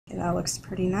Okay, that looks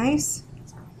pretty nice.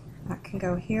 That can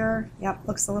go here. Yep,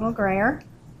 looks a little grayer,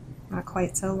 not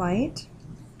quite so light.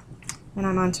 And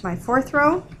I'm on to my fourth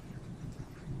row,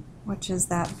 which is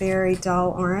that very dull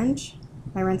orange.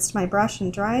 I rinsed my brush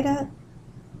and dried it.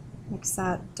 Mix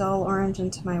that dull orange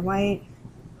into my white.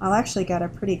 I'll actually get a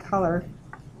pretty color,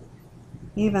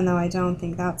 even though I don't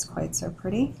think that's quite so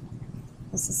pretty.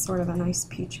 This is sort of a nice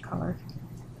peach color.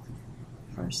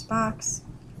 First box.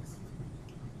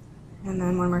 And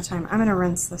then one more time. I'm going to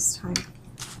rinse this time.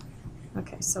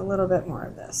 Okay, so a little bit more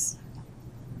of this.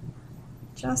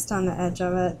 Just on the edge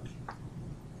of it,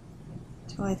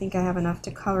 until I think I have enough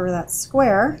to cover that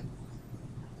square.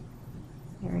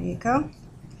 There you go.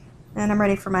 And I'm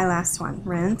ready for my last one.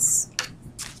 Rinse.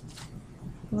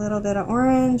 A little bit of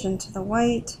orange into the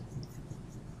white.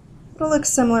 It'll look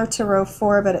similar to row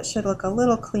 4, but it should look a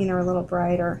little cleaner, a little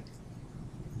brighter.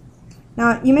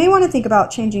 Now, you may want to think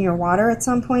about changing your water at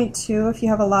some point too. If you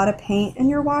have a lot of paint in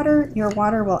your water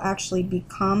will actually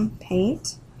become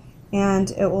paint, and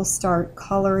it will start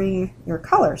coloring your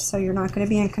colors, so you're not going to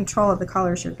be in control of the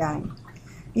colors you're getting.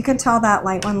 You can tell that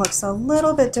light one looks a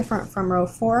little bit different from row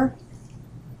 4.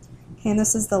 Okay, and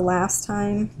this is the last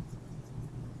time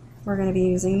we're going to be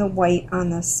using the white on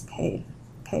this page,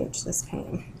 this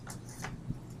painting.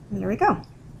 And there we go.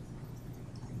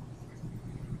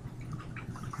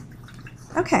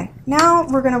 Okay, now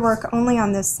we're going to work only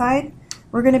on this side.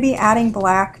 We're going to be adding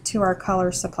black to our color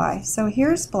supply. So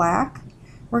here's black.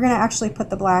 We're going to actually put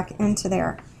the black into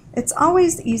there. It's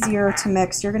always easier to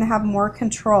mix. You're going to have more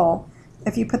control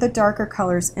if you put the darker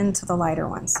colors into the lighter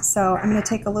ones. So I'm going to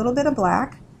take a little bit of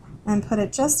black and put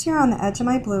it just here on the edge of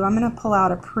my blue. I'm going to pull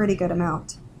out a pretty good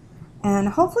amount. And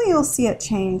hopefully you'll see it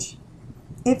change.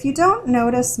 If you don't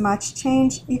notice much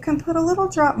change, you can put a little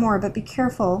drop more, but be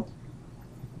careful.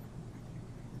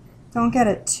 Don't get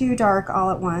it too dark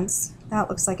all at once. That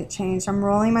looks like it changed. I'm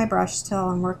rolling my brush still.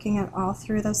 I'm working it all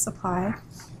through the supply.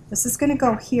 This is going to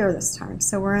go here this time.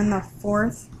 So we're in the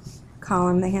 4th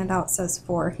column. The handout says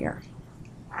 4 here.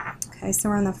 Okay, so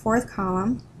we're in the 4th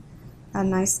column. A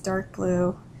nice dark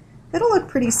blue. It'll look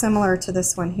pretty similar to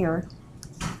this one here.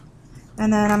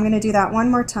 And then I'm going to do that one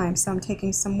more time. So I'm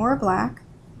taking some more black,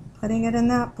 putting it in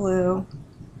that blue,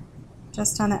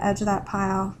 just on the edge of that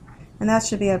pile. And that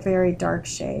should be a very dark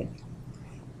shade.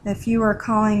 If you were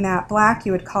calling that black,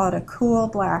 you would call it a cool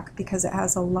black because it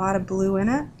has a lot of blue in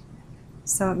it.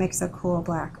 So it makes a cool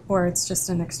black, or it's just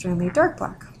an extremely dark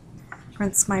black.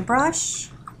 Rinse my brush,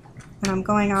 and I'm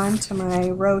going on to my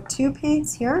row 2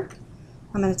 paints here.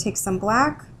 I'm going to take some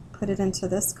black, put it into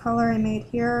this color I made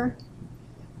here.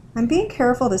 I'm being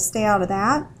careful to stay out of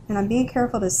that, and I'm being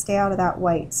careful to stay out of that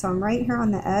white. So I'm right here on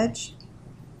the edge,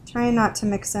 trying not to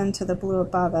mix into the blue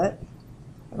above it.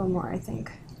 A little more, I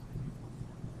think.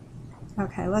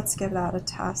 Okay, let's give that a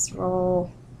test.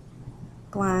 Roll,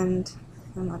 blend,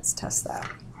 and let's test that.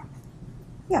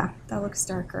 Yeah, that looks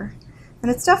darker. And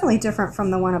it's definitely different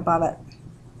from the one above it.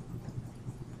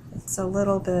 It's a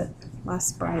little bit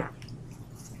less bright.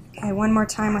 Okay, one more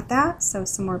time with that. So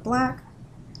some more black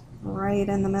right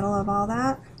in the middle of all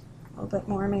that. A little bit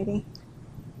more maybe.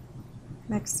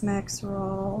 Mix, mix,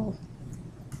 roll.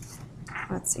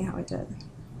 Let's see how we did.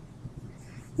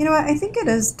 You know what, I think it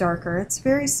is darker. It's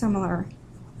very similar.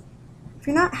 If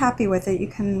you're not happy with it, you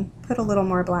can put a little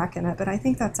more black in it, but I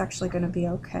think that's actually going to be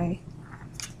okay.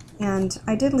 And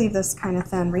I did leave this kind of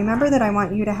thin. Remember that I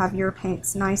want you to have your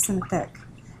paints nice and thick.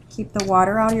 Keep the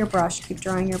water out of your brush, keep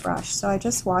drying your brush. So I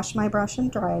just washed my brush and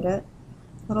dried it.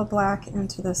 A little black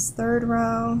into this 3rd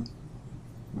row.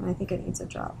 And I think it needs a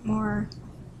drop more.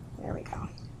 There we go.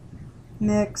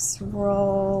 Mix,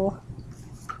 roll.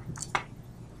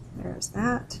 There's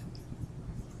that.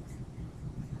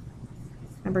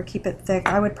 Remember, keep it thick.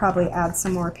 I would probably add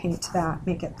some more paint to that,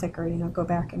 make it thicker, you know, go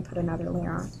back and put another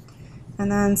layer on.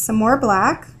 And then some more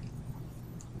black.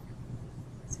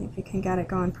 See if you can get it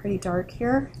going pretty dark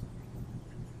here.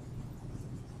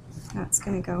 That's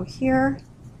going to go here.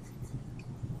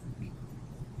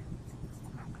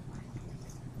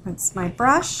 That's my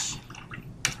brush.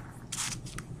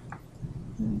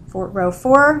 For row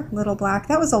 4, little black.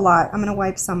 That was a lot. I'm going to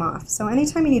wipe some off. So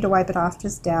anytime you need to wipe it off,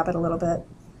 just dab it a little bit.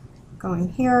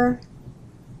 Going here.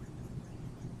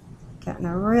 Getting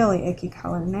a really icky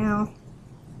color now.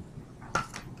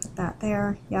 Put that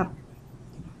there. Yep.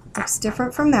 Looks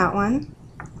different from that one.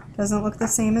 Doesn't look the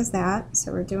same as that,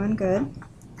 so we're doing good.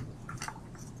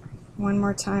 One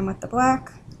more time with the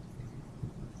black.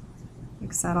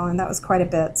 Mix that all in. That was quite a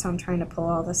bit, so I'm trying to pull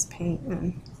all this paint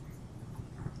in.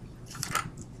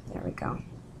 There we go.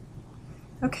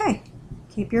 Okay,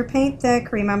 keep your paint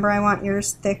thick. Remember, I want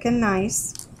yours thick and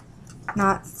nice.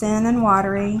 not thin and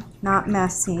watery, not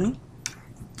messy.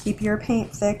 Keep your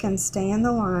paint thick and stay in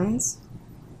the lines.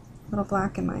 A little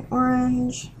black in my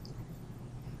orange.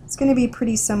 It's going to be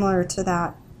pretty similar to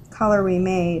that color we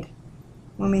made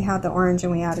when we had the orange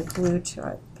and we added blue to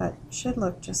it, but should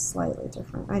look just slightly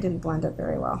different. I didn't blend it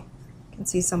very well. You can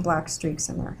see some black streaks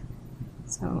in there.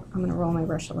 So I'm going to roll my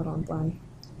brush a little and blend.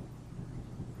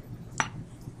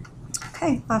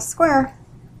 Okay, last square.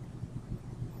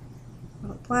 A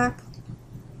little black,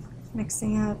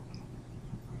 mixing it.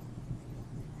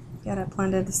 Get it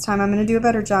blended. This time I'm going to do a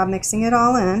better job mixing it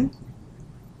all in.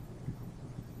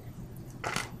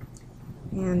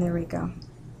 And there we go.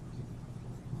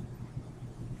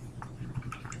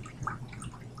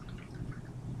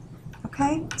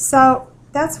 Okay, so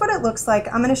that's what it looks like.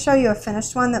 I'm going to show you a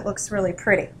finished one that looks really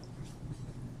pretty.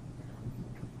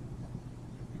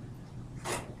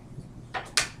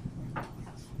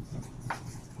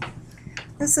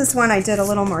 This is one I did a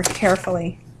little more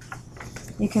carefully.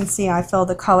 You can see I filled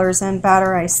the colors in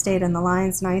better. I stayed in the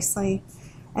lines nicely.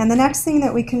 And the next thing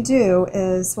that we can do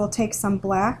is we'll take some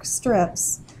black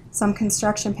strips, some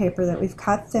construction paper that we've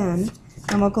cut thin,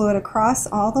 and we'll glue it across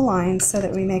all the lines so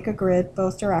that we make a grid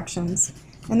both directions.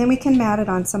 And then we can mat it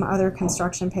on some other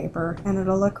construction paper, and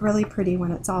it'll look really pretty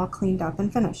when it's all cleaned up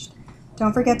and finished.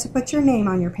 Don't forget to put your name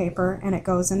on your paper, and it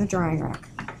goes in the drying rack.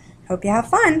 Hope you have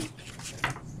fun!